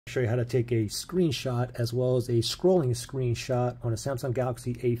Show you how to take a screenshot as well as a scrolling screenshot on a Samsung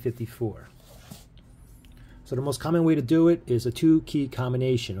Galaxy A54. So the most common way to do it is a two-key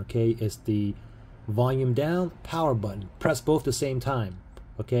combination, okay? It's the volume down, power button. Press both at the same time,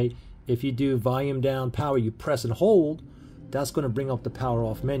 okay? If you do volume down, power, you press and hold, that's going to bring up the power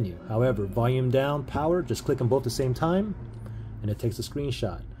off menu. However, volume down, power, just click them both at the same time, and it takes a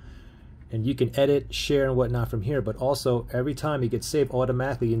screenshot. And you can edit, share, and whatnot from here, but also every time it gets saved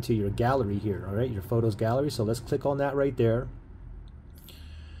automatically into your gallery here, all right, your photos gallery. So let's click on that right there.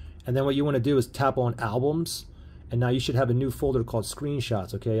 And then what you want to do is tap on albums, and now you should have a new folder called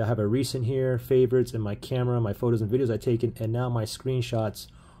screenshots, okay? I have a recent here, favorites, and my camera, my photos and videos I've taken, and now my screenshots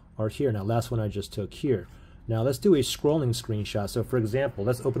are here. Now last one I just took here. Now let's do a scrolling screenshot. So for example,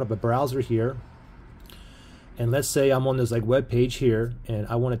 let's open up a browser here. And let's say I'm on this like web page here, and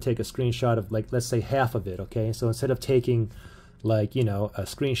I want to take a screenshot of, like, let's say half of it, okay? So instead of taking, like, you know, a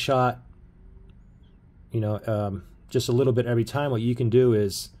screenshot, you know, just a little bit every time, what you can do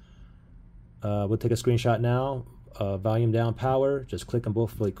is we'll take a screenshot now, volume down, power, just click them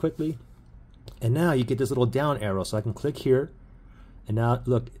both really quickly, and now you get this little down arrow. So I can click here, and now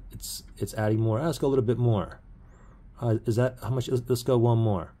look, it's adding more. Let's go a little bit more. Is that how much? Let's go one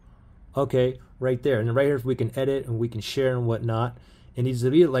more. Okay, right there. And then right here, if we can edit and we can share and whatnot, it needs to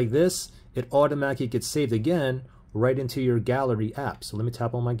be like this. It automatically gets saved again right into your gallery app. So let me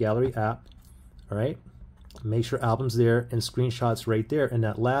tap on my gallery app. All right, make sure album's there and screenshots right there. And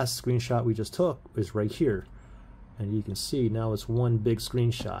that last screenshot we just took is right here. And you can see now it's one big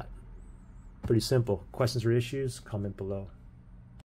screenshot. Pretty simple. Questions or issues? Comment below.